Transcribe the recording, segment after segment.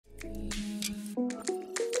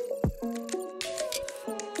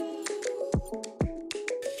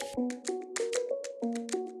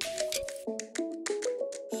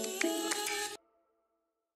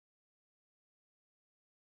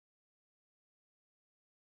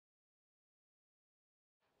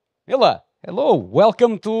Mila, hello,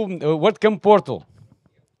 welcome to WordCamp Portal.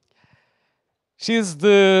 She's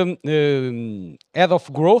the head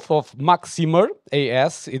of growth of Maximer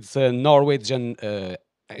AS. It's a Norwegian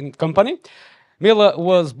company. Mila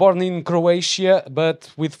was born in Croatia,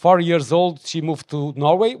 but with 4 years old, she moved to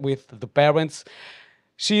Norway with the parents.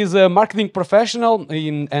 She is a marketing professional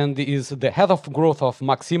and is the head of growth of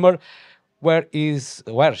Maximer, where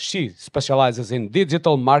she specializes in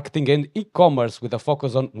digital marketing and e-commerce with a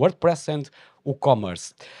focus on WordPress and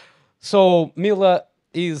WooCommerce. So Mila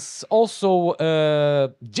is also a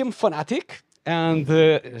gym fanatic, and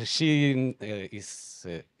she is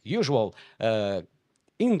usual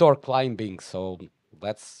indoor climbing. So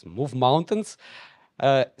let's move mountains.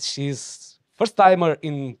 She's first timer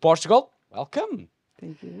in Portugal. Welcome,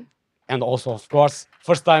 Thank you. and also of course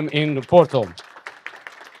first time in Porto.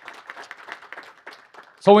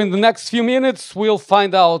 So in the next few minutes, we'll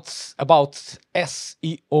find out about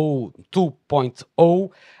SEO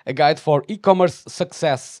 2.0, a guide for e-commerce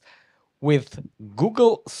success with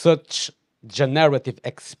Google Search Generative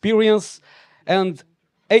Experience and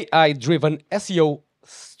AI-driven SEO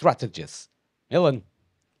strategies. Ellen,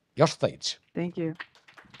 your stage. Thank you.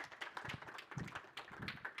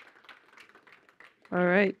 All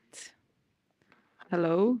right.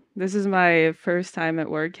 Hello. This is my first time at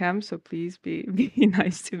WordCamp, so please be be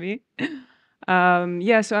nice to me.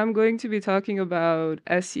 Yeah, so I'm going to be talking about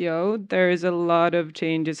SEO. There is a lot of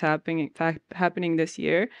changes happening this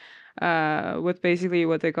year, with basically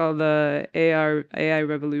what they call the AI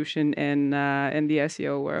revolution in the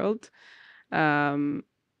SEO world. Um,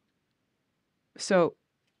 so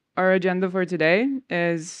our agenda for today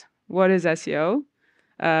is what is SEO?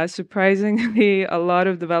 Surprisingly, a lot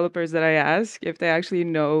of developers that I ask if they actually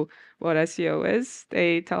know what SEO is,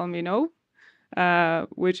 they tell me no,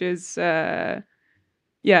 which is,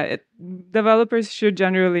 developers should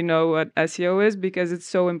generally know what SEO is because it's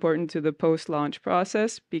so important to the post-launch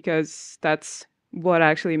process because that's what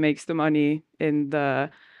actually makes the money in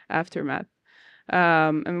the aftermath.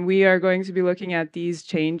 And we are going to be looking at these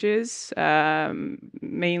changes,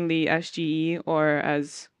 mainly SGE, or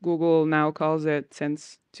as Google now calls it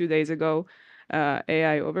since 2 days ago,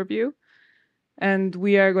 AI overview. And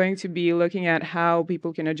we are going to be looking at how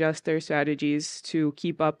people can adjust their strategies to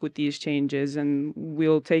keep up with these changes. And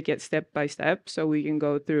we'll take it step by step so we can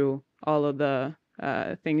go through all of the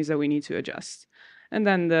things that we need to adjust. And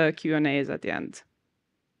then the Q&A is at the end.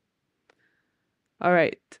 All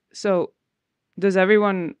right. So does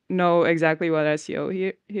everyone know exactly what SEO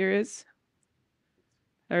here is?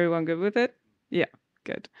 Everyone good with it? Yeah,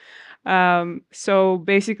 good. So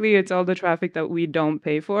basically, it's all the traffic that we don't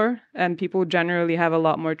pay for, and people generally have a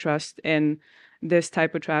lot more trust in this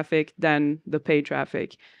type of traffic than the paid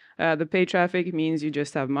traffic. The paid traffic means you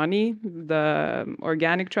just have money. The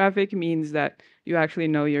organic traffic means that you actually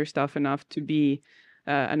know your stuff enough to be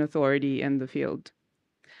an authority in the field.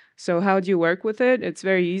 So how do you work with it? It's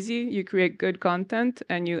very easy. You create good content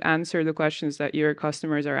and you answer the questions that your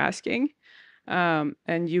customers are asking. And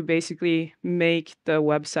you basically make the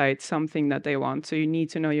website something that they want. So you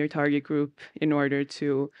need to know your target group in order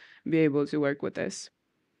to be able to work with this.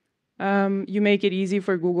 You make it easy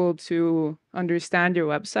for Google to understand your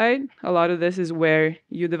website. A lot of this is where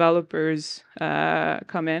you developers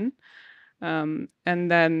come in. And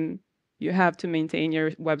then you have to maintain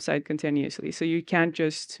your website continuously. So you can't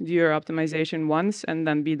just do your optimization once and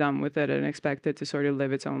then be done with it and expect it to sort of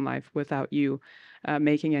live its own life without you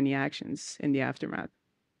making any actions in the aftermath.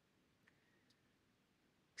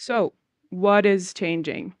 So what is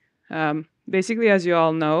changing? Basically, as you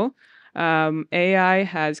all know, AI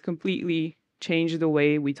has completely changed the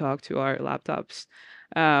way we talk to our laptops.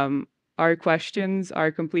 Our questions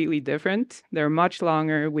are completely different. They're much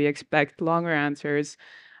longer. We expect longer answers.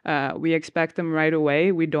 We expect them right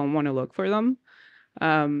away. We don't want to look for them.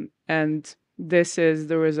 And this is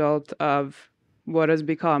the result of what has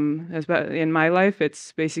become, in my life,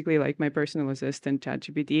 it's basically like my personal assistant,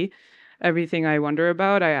 ChatGPT. Everything I wonder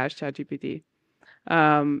about, I ask ChatGPT.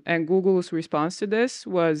 And Google's response to this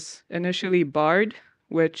was initially Bard,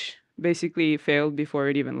 which basically failed before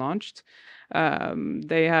it even launched.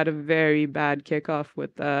 They had a very bad kickoff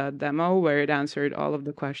with the demo where it answered all of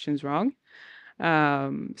the questions wrong.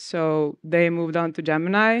 So they moved on to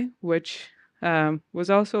Gemini, which was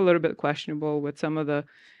also a little bit questionable with some of the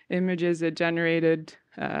images it generated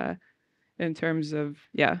in terms of,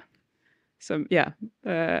 we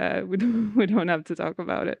don't have to talk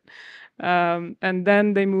about it. And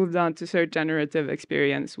then they moved on to Search Generative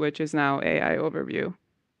Experience, which is now AI Overview.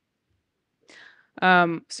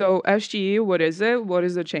 So SGE, what is it? What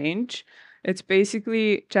is the change? It's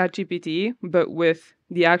basically ChatGPT, but with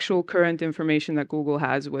the actual current information that Google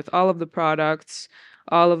has, with all of the products,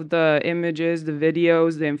 all of the images, the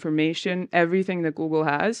videos, the information, everything that Google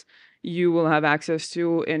has, you will have access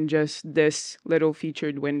to in just this little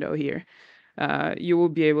featured window here. You will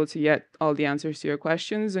be able to get all the answers to your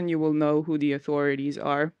questions, and you will know who the authorities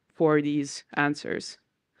are for these answers.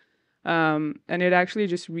 And it actually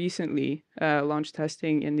just recently launched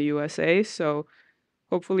testing in the USA, so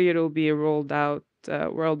hopefully it'll be rolled out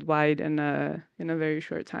worldwide in a very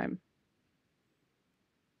short time.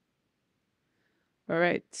 All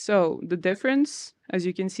right, so the difference, as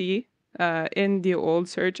you can see, in the old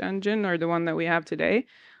search engine or the one that we have today,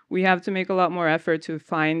 we have to make a lot more effort to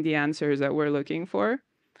find the answers that we're looking for.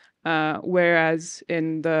 Whereas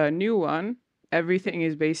in the new one, everything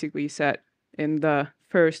is basically set in the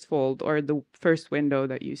first fold or the first window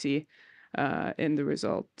that you see in the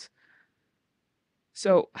result.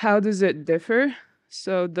 So how does it differ?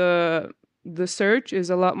 So the search is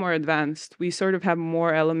a lot more advanced. We sort of have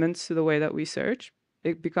more elements to the way that we search.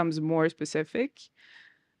 It becomes more specific.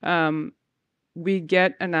 Um, we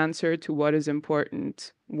get an answer to what is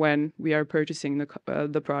important when we are purchasing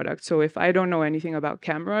the product. So if I don't know anything about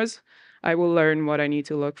cameras, I will learn what I need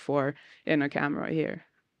to look for in a camera here.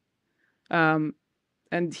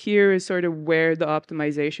 And here is sort of where the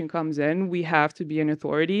optimization comes in. We have to be an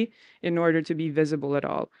authority in order to be visible at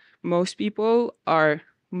all. Most people are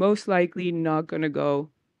most likely not going to go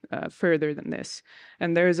further than this.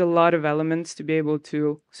 And there's a lot of elements to be able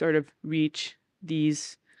to sort of reach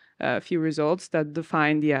these few results that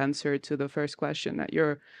define the answer to the first question that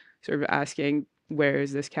you're sort of asking, where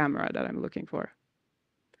is this camera that I'm looking for?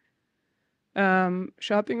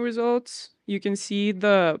 Shopping results, you can see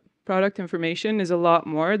the product information is a lot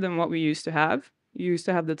more than what we used to have. You used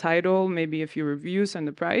to have the title, maybe a few reviews and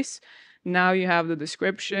the price. Now you have the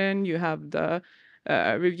description, you have the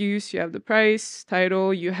reviews, you have the price,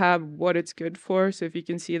 title, you have what it's good for. So if you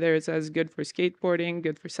can see there, it says good for skateboarding,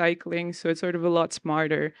 good for cycling. So it's sort of a lot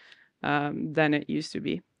smarter than it used to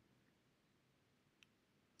be.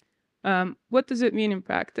 What does it mean in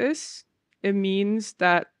practice? It means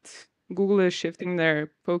that Google is shifting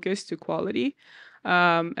their focus to quality,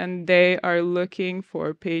 and they are looking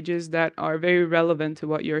for pages that are very relevant to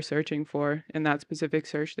what you're searching for in that specific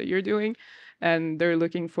search that you're doing. And they're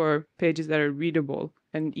looking for pages that are readable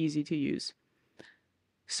and easy to use.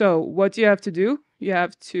 So what do you have to do? You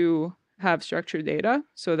have to have structured data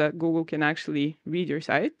so that Google can actually read your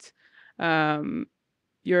site.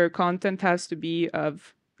 Your content has to be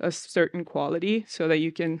of a certain quality so that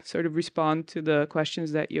you can sort of respond to the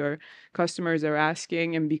questions that your customers are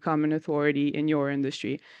asking and become an authority in your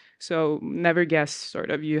industry. So never guess,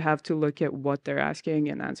 sort of. You have to look at what they're asking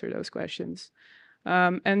and answer those questions.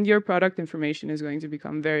 And your product information is going to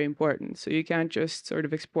become very important. So you can't just sort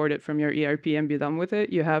of export it from your ERP and be done with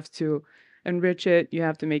it. You have to enrich it. You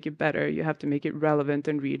have to make it better. You have to make it relevant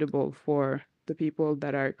and readable for the people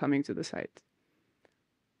that are coming to the site.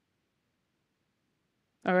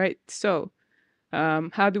 All right, so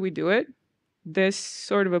how do we do it? This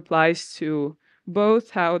sort of applies to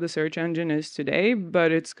both how the search engine is today,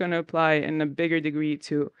 but it's going to apply in a bigger degree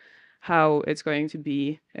to how it's going to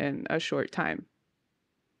be in a short time.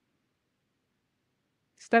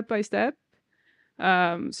 Step by step.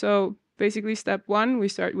 So basically, step one, we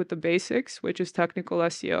start with the basics, which is technical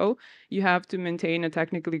SEO. You have to maintain a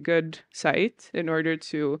technically good site in order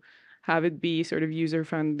to have it be sort of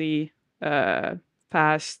user-friendly,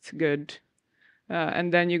 fast, good.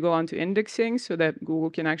 And then you go on to indexing so that Google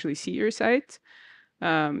can actually see your site.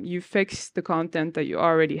 You fix the content that you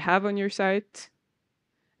already have on your site.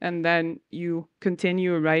 And then you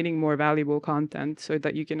continue writing more valuable content so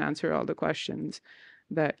that you can answer all the questions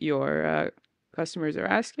that your customers are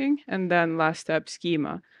asking. And then last step,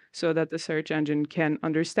 schema, so that the search engine can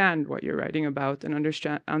understand what you're writing about and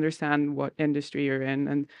understand what industry you're in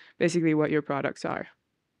and basically what your products are.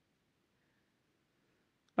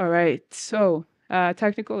 All right, so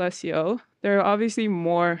technical SEO. There are obviously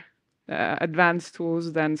more advanced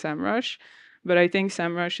tools than SEMrush, but I think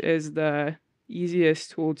SEMrush is the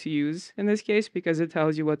easiest tool to use in this case because it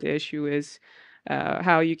tells you what the issue is,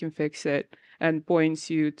 how you can fix it, and points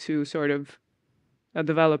you to sort of a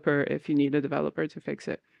developer if you need a developer to fix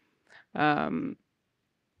it. And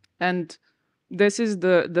this is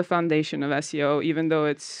the foundation of SEO, even though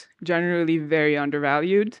it's generally very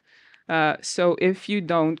undervalued. So if you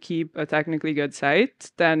don't keep a technically good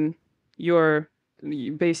site, then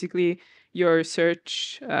basically your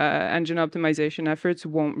search engine optimization efforts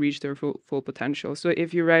won't reach their full potential. So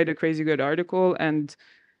if you write a crazy good article and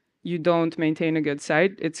you don't maintain a good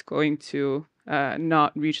site, it's going to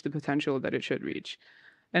not reach the potential that it should reach.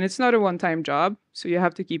 And it's not a one-time job, so you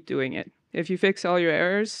have to keep doing it. If you fix all your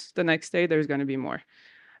errors, the next day there's going to be more.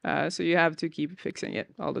 So you have to keep fixing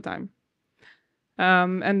it all the time.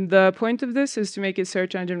 And the point of this is to make it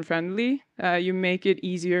search engine friendly. You make it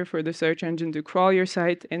easier for the search engine to crawl your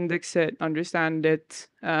site, index it, understand it,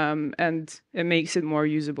 and it makes it more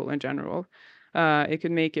usable in general. It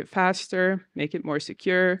can make it faster, make it more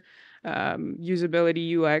secure.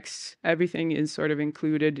 Usability, UX, everything is sort of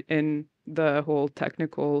included in the whole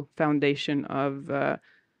technical foundation of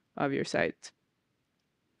your site.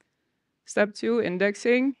 Step 2,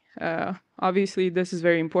 indexing. Obviously, this is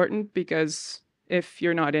very important because if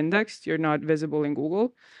you're not indexed, you're not visible in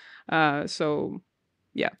Google. So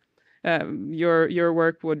yeah, your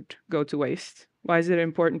work would go to waste. Why is it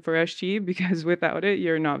important for SGE? Because without it,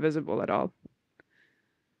 you're not visible at all.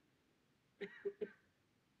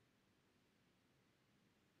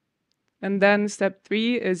 And then step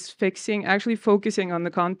 3 is actually focusing on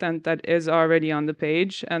the content that is already on the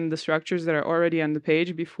page and the structures that are already on the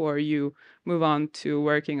page before you move on to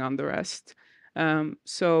working on the rest.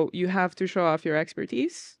 So you have to show off your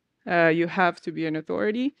expertise, you have to be an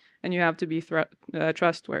authority, and you have to be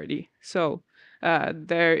trustworthy. So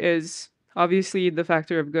there is obviously the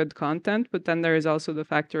factor of good content, but then there is also the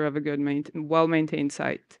factor of a good, well-maintained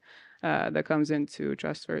site that comes into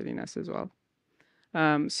trustworthiness as well.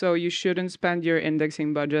 So you shouldn't spend your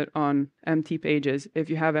indexing budget on empty pages. If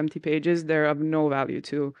you have empty pages, they're of no value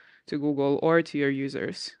to Google or to your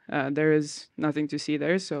users. There is nothing to see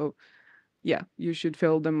there. So yeah, you should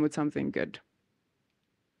fill them with something good.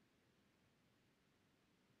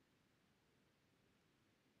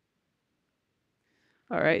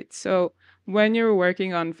 All right. So when you're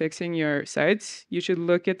working on fixing your sites, you should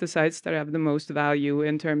look at the sites that have the most value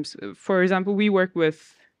in terms of, for example, we work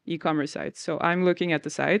with e-commerce sites. So I'm looking at the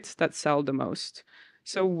sites that sell the most.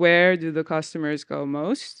 So where do the customers go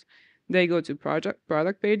most? They go to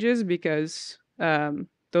product pages because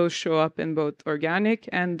those show up in both organic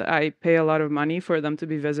and I pay a lot of money for them to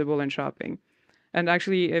be visible in shopping. And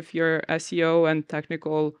actually, if your SEO and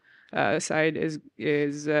technical side is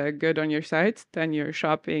good on your site, then your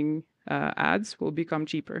shopping ads will become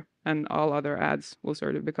cheaper, and all other ads will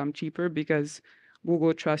sort of become cheaper because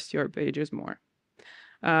Google trusts your pages more.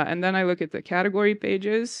 And then I look at the category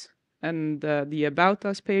pages and the About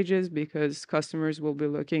Us pages because customers will be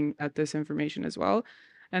looking at this information as well.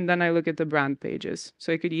 And then I look at the brand pages.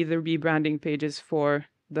 So it could either be branding pages for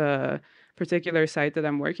the particular site that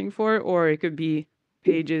I'm working for, or it could be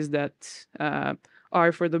pages that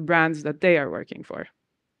are for the brands that they are working for.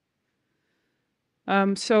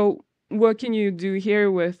 So what can you do here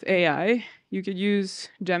with AI? You could use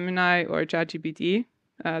Gemini or ChatGPT.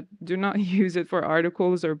 Do not use it for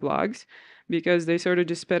articles or blogs because they sort of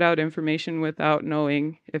just spit out information without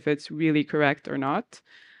knowing if it's really correct or not.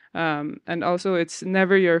 And also, it's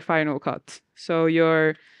never your final cut. So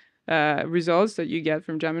your results that you get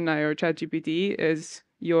from Gemini or ChatGPT is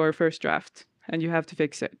your first draft, and you have to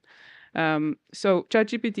fix it. So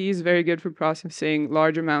ChatGPT is very good for processing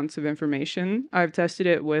large amounts of information. I've tested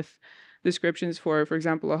it with descriptions for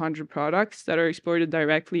example, 100 products that are exported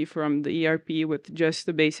directly from the ERP with just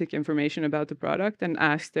the basic information about the product and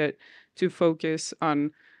asked it to focus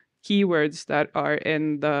on keywords that are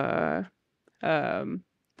in the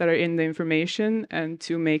information and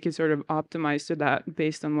to make it sort of optimized to that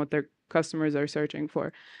based on what their customers are searching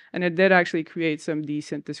for. And it did actually create some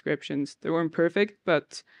decent descriptions. They weren't perfect,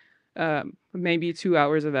 but maybe 2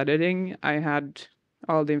 hours of editing, I had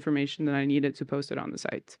all the information that I needed to post it on the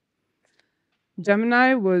site.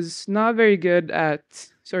 Gemini was not very good at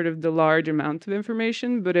sort of the large amount of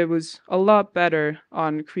information, but it was a lot better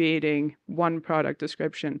on creating one product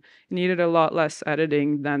description. It needed a lot less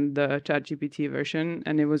editing than the ChatGPT version,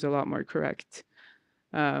 and it was a lot more correct.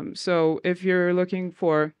 So if you're looking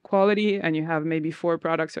for quality and you have maybe 4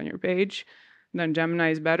 products on your page, then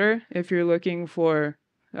Gemini is better. If you're looking for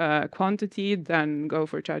quantity, then go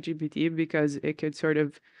for ChatGPT because it could sort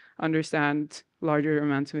of understand larger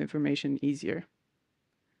amounts of information easier.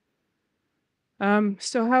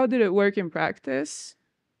 So how did it work in practice?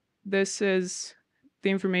 This is the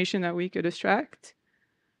information that we could extract.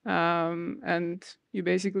 And you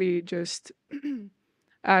basically just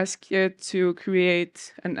ask it to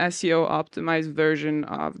create an SEO optimized version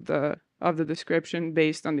of the description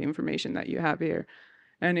based on the information that you have here.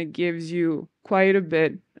 And it gives you quite a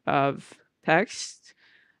bit of text.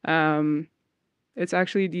 It's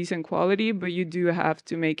actually decent quality, but you do have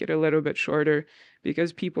to make it a little bit shorter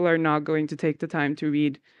because people are not going to take the time to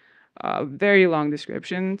read very long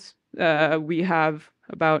descriptions. We have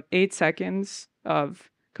about 8 seconds of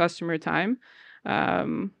customer time,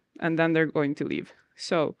 and then they're going to leave.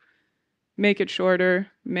 So make it shorter,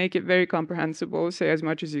 make it very comprehensible, say as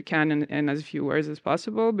much as you can in as few words as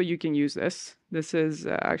possible, but you can use this. This is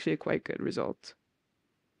actually a quite good result.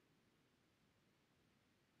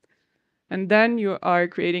 And then you are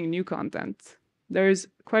creating new content. There's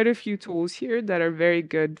quite a few tools here that are very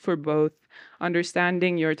good for both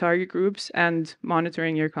understanding your target groups and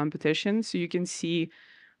monitoring your competition. So you can see,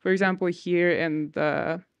 for example, here in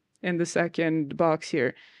the second box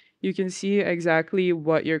here, you can see exactly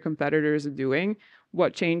what your competitors are doing,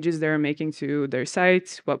 what changes they're making to their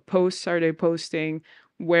sites, what posts are they posting,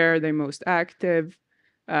 where are they most active.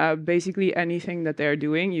 Basically anything that they're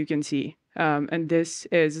doing, you can see. And this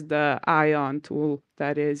is the Ion tool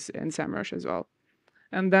that is in SEMrush as well.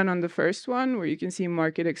 And then on the first one, where you can see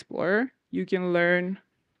Market Explorer, you can learn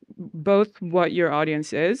both what your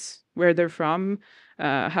audience is, where they're from,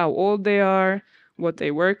 how old they are, what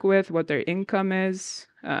they work with, what their income is,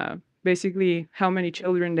 basically how many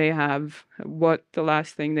children they have, what the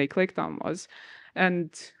last thing they clicked on was.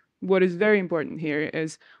 And what is very important here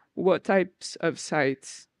is what types of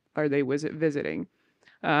sites are they visiting.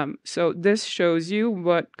 So this shows you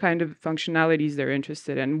what kind of functionalities they're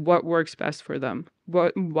interested in, what works best for them,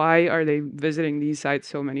 why are they visiting these sites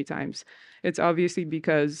so many times. It's obviously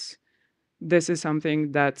because this is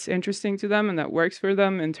something that's interesting to them and that works for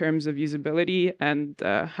them in terms of usability and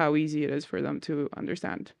how easy it is for them to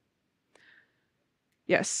understand.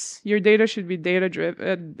 Yes, your data should be data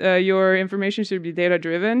driven. Your information should be data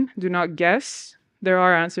driven. Do not guess. There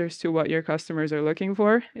are answers to what your customers are looking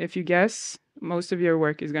for. If you guess, most of your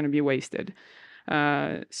work is going to be wasted.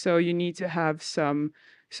 So you need to have some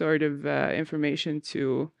sort of information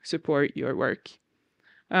to support your work.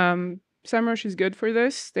 SEMrush is good for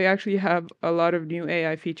this. They actually have a lot of new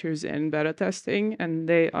AI features in beta testing, and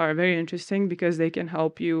they are very interesting because they can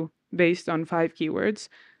help you, based on 5 keywords,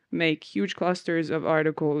 make huge clusters of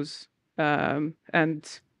articles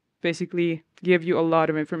and basically give you a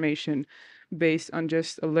lot of information based on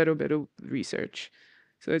just a little bit of research.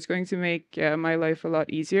 So it's going to make my life a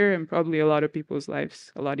lot easier and probably a lot of people's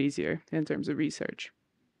lives a lot easier in terms of research.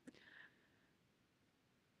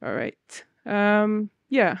 All right.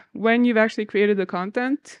 Yeah, when you've actually created the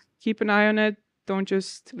content, keep an eye on it. Don't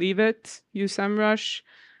just leave it. Use SEMrush.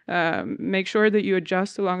 Make sure that you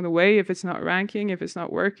adjust along the way if it's not ranking, if it's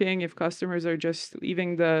not working, if customers are just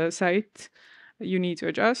leaving the site, you need to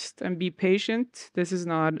adjust and be patient. This is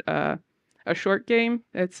not a short game.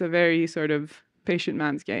 It's a very sort of patient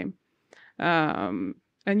man's game. And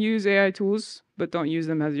use AI tools, but don't use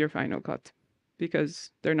them as your final cut because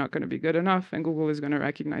they're not going to be good enough and Google is going to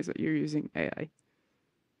recognize that you're using AI.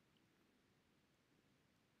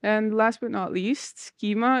 And last but not least,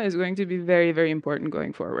 schema is going to be very, very important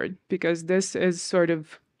going forward because this is sort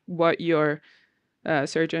of what your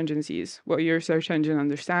search engine sees, what your search engine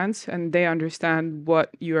understands, and they understand what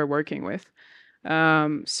you are working with.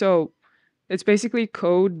 So it's basically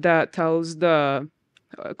code that tells the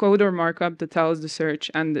code or markup that tells the search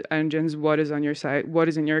and the engines what is on your site, what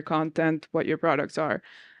is in your content, what your products are,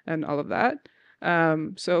 and all of that.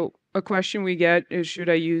 So a question we get is, should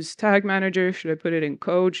I use Tag Manager? Should I put it in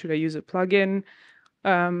code? Should I use a plugin?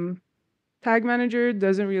 Tag Manager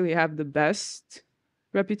doesn't really have the best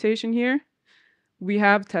reputation here. We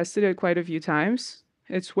have tested it quite a few times.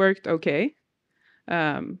 It's worked okay.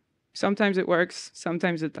 Sometimes it works,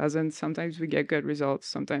 sometimes it doesn't. Sometimes we get good results,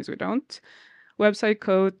 sometimes we don't. Website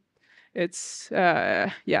code, it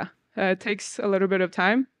takes a little bit of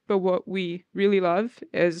time, but what we really love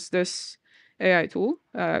is this AI tool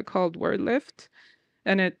called WordLift,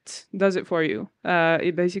 and it does it for you.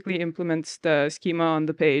 It basically implements the schema on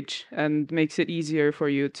the page and makes it easier for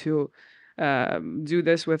you to do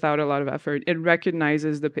this without a lot of effort. It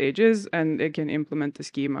recognizes the pages and it can implement the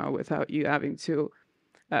schema without you having to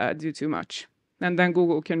do too much. And then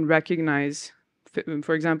Google can recognize,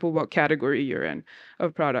 for example, what category you're in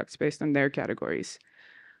of products based on their categories.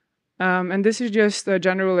 And this is just a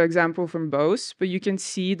general example from both, but you can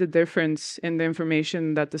see the difference in the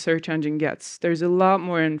information that the search engine gets. There's a lot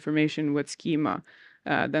more information with schema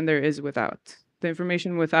than there is without. The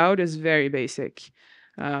information without is very basic.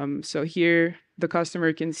 So here, the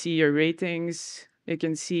customer can see your ratings, it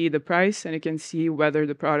can see the price, and it can see whether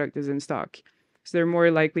the product is in stock. So they're more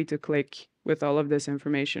likely to click with all of this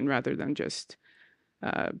information rather than just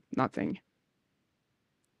nothing.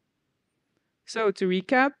 So to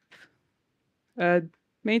recap,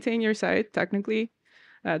 maintain your site technically.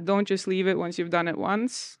 Don't just leave it once you've done it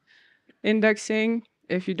once. Indexing,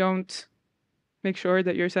 if you don't make sure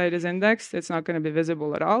that your site is indexed, it's not going to be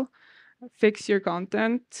visible at all. fix your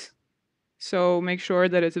content. So make sure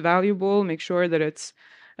that it's valuable, make sure that it's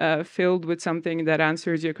filled with something that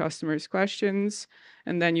answers your customers' questions.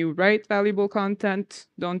 And then you write valuable content.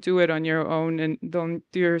 Don't do it on your own and don't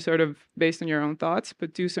do it sort of based on your own thoughts,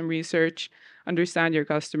 but do some research, understand your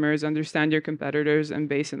customers, understand your competitors, and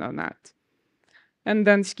base it on that. And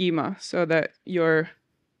then schema, so that the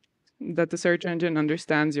search engine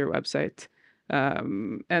understands your website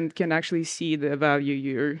and can actually see the value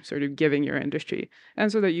you're sort of giving your industry,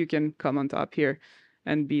 and so that you can come on top here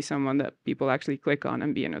and be someone that people actually click on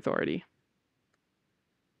and be an authority.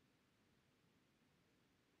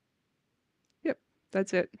 Yep,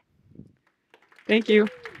 that's it. Thank you.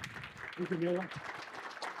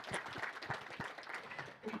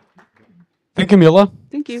 Thank you, Mila.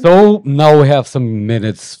 Thank you. So now we have some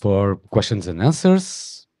minutes for questions and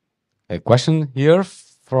answers. A question here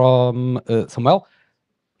from Samuel,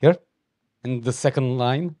 here in the second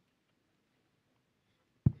line.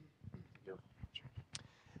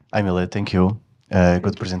 Hi, Mila. Thank you.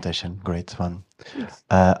 Good presentation. Great one.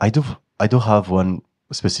 I do have one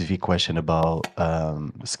specific question about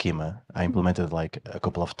schema. I implemented like a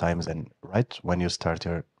couple of times, and right when you start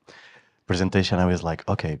your presentation, I was like,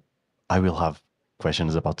 okay, I will have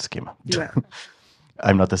questions about schema. Yeah.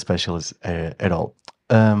 I'm not a specialist at all.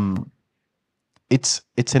 It's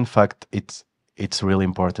in fact it's really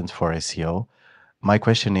important for SEO. My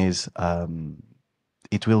question is,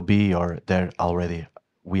 it will be, or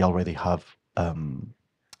we already have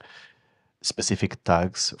specific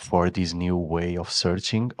tags for this new way of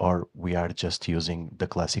searching, or we are just using the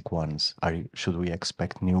classic ones? Should we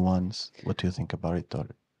expect new ones? What do you think about it? Or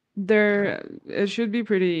It should be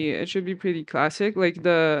pretty classic, like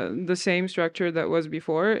the same structure that was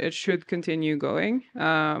before. It should continue going.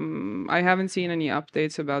 I haven't seen any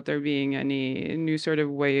updates about there being any new sort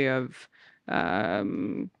of way of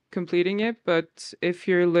completing it, but if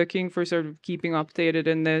you're looking for sort of keeping updated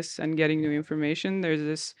in this and getting new information, there's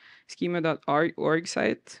this schema.org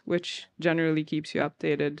site which generally keeps you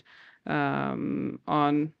updated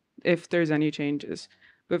on if there's any changes.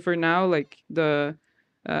 But for now, like a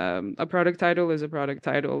product title is a product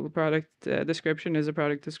title. The product description is a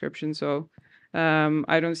product description. So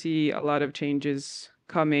I don't see a lot of changes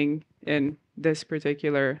coming in this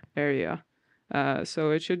particular area.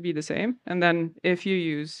 So it should be the same. And then if you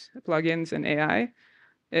use plugins and AI,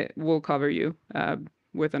 it will cover you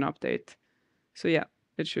with an update. So yeah,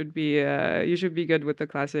 it should be you should be good with the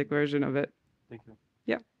classic version of it. thank you.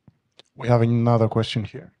 Yeah. We have another question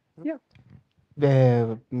here. Yeah.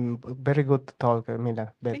 Very good talk,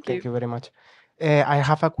 Mila. Thank Thank you. you very much. I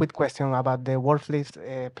have a quick question about the Workflows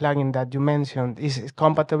plugin that you mentioned. Is it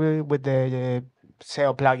compatible with the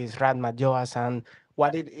SEO plugins, Radmat, Yoast, and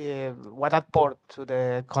what that port to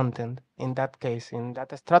the content in that case? In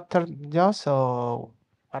that structure, Yoast, or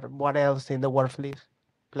what else in the Workflows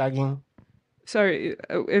plugin? Sorry,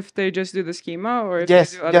 if they just do the schema or if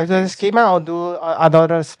Yes, they do other just the things. schema, or do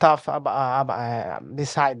other stuff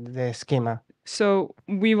beside the schema? So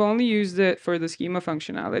we've only used it for the schema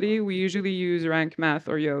functionality. We usually use Rank Math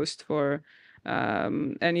or Yoast for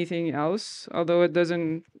anything else, although it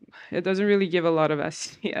doesn't really give a lot of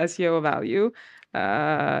SEO value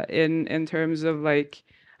in terms of, like,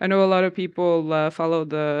 I know a lot of people follow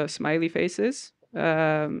the smiley faces,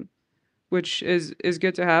 which is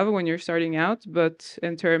good to have when you're starting out, but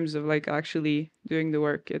in terms of like actually doing the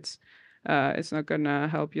work, it's not gonna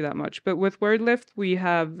help you that much. But with WordLift,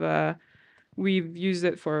 we've used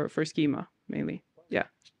it for schema mainly. Yeah.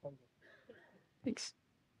 Thanks.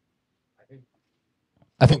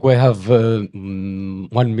 I think we have 1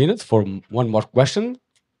 minute for one more question.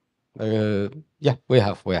 Yeah, we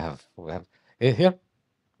have it here.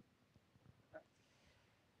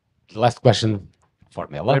 The last question for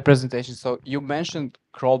Mila. Great presentation. So you mentioned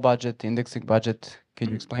crawl budget, indexing budget. Can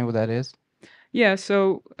you explain what that is? Yeah,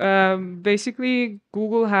 so basically,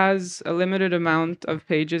 Google has a limited amount of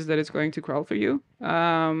pages that it's going to crawl for you.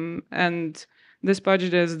 And this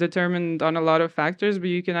budget is determined on a lot of factors, but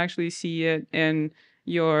you can actually see it in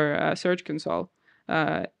your Search Console.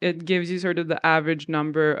 It gives you sort of the average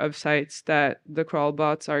number of sites that the crawl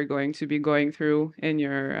bots are going to be going through in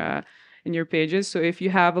your pages. So if you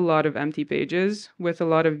have a lot of empty pages with a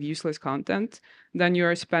lot of useless content, then you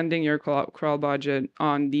are spending your crawl budget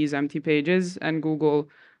on these empty pages, and Google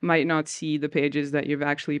might not see the pages that you've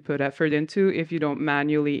actually put effort into if you don't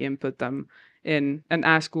manually input them in and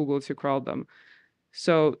ask Google to crawl them.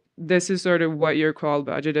 So this is sort of what your crawl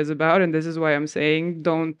budget is about, and this is why I'm saying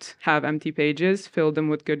don't have empty pages, fill them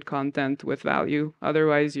with good content with value.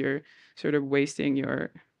 Otherwise, you're sort of wasting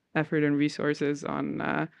your effort and resources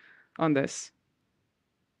on this.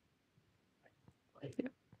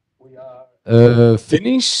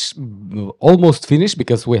 Finish, almost finished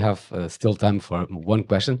because we have still time for one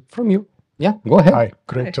question from you. Yeah, go ahead. Hi,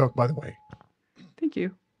 great Hi. talk, by the way. Thank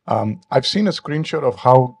you. I've seen a screenshot of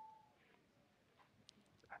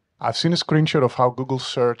how Google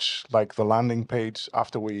search, like the landing page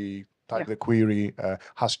after we type the query,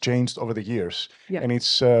 has changed over the years. Yeah. And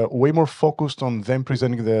it's way more focused on them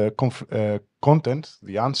presenting the content,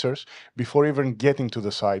 the answers, before even getting to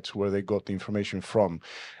the sites where they got the information from.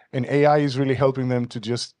 And AI is really helping them to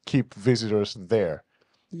just keep visitors there.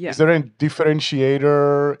 Yeah. Is there a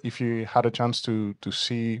differentiator, if you had a chance to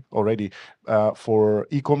see already, for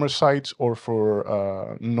e-commerce sites or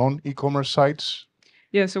for non-e-commerce sites?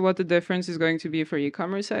 Yeah, so what the difference is going to be for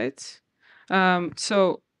e-commerce sites.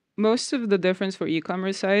 So most of the difference for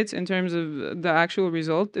e-commerce sites in terms of the actual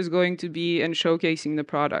result is going to be in showcasing the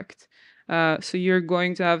product. So you're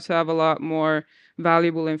going to have a lot more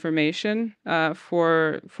valuable information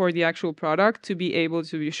for the actual product to be able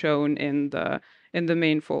to be shown in the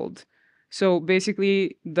main fold. So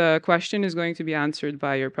basically, the question is going to be answered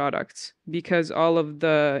by your products because all of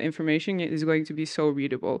the information is going to be so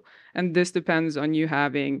readable. And this depends on you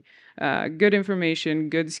having good information,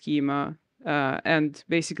 good schema, and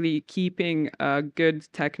basically keeping a good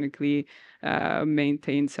technically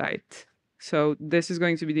maintained site. So this is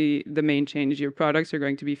going to be the main change. Your products are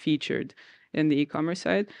going to be featured in the e-commerce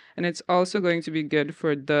site. And it's also going to be good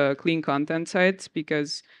for the clean content sites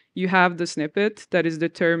because you have the snippet that is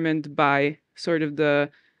determined by sort of the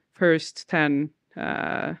first 10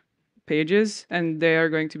 pages, and they are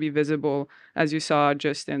going to be visible as you saw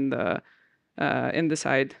just in the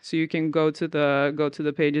side. So you can go to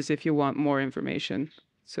the pages if you want more information.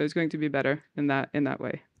 So it's going to be better in that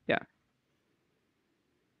way. Yeah.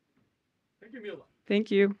 Thank you, Mila.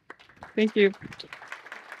 Thank you. Thank you.